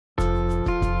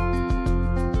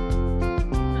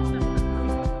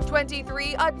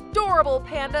23 adorable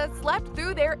pandas slept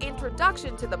through their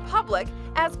introduction to the public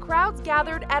as crowds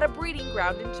gathered at a breeding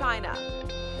ground in China.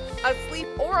 Asleep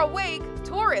or awake,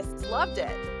 tourists loved it.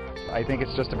 I think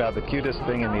it's just about the cutest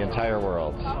thing in the entire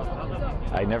world.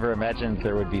 I never imagined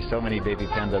there would be so many baby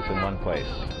pandas in one place.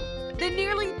 The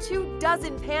nearly 24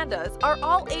 pandas are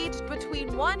all aged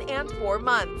between 1 and 4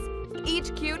 months.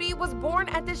 Each cutie was born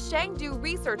at the Chengdu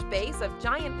research base of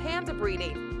giant panda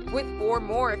breeding. With 4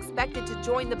 more expected to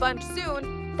join the bunch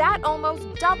soon, that almost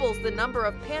doubles the number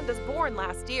of pandas born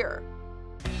last year.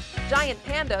 Giant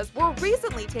pandas were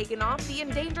recently taken off the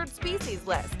endangered species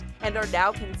list and are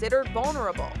now considered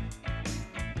vulnerable.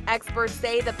 Experts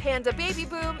say the panda baby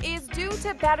boom is due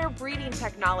to better breeding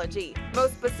technology,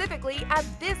 most specifically at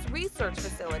this research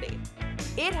facility.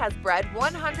 It has bred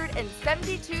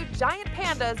 172 giant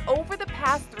pandas over the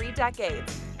past 3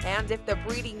 decades, and if the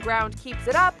breeding ground keeps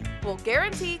it up, will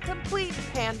guarantee complete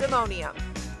pandemonium.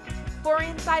 For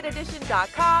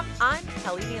InsideEdition.com, I'm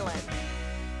Kelly Nealon.